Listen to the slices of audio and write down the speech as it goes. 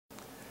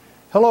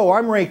Hello,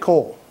 I'm Ray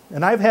Cohn,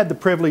 and I've had the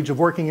privilege of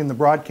working in the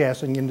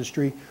broadcasting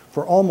industry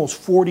for almost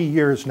 40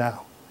 years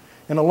now.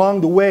 And along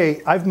the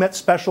way, I've met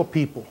special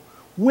people,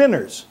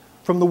 winners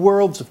from the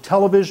worlds of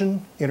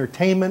television,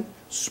 entertainment,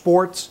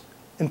 sports,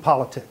 and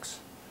politics.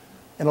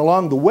 And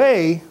along the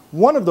way,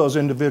 one of those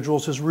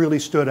individuals has really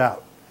stood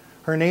out.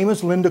 Her name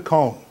is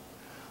Cohn.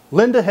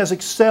 Linda has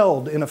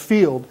excelled in a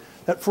field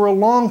that for a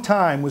long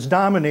time was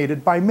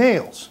dominated by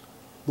males,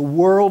 the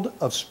world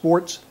of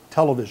sports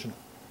television.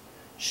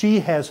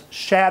 She has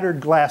shattered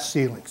glass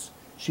ceilings.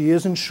 She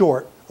is, in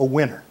short, a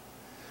winner.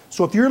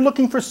 So if you're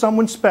looking for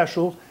someone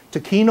special to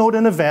keynote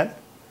an event,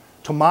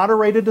 to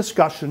moderate a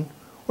discussion,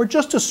 or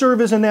just to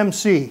serve as an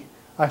MC,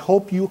 I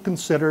hope you'll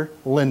consider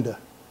Linda.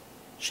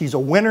 She's a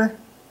winner,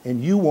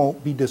 and you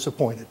won't be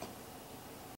disappointed.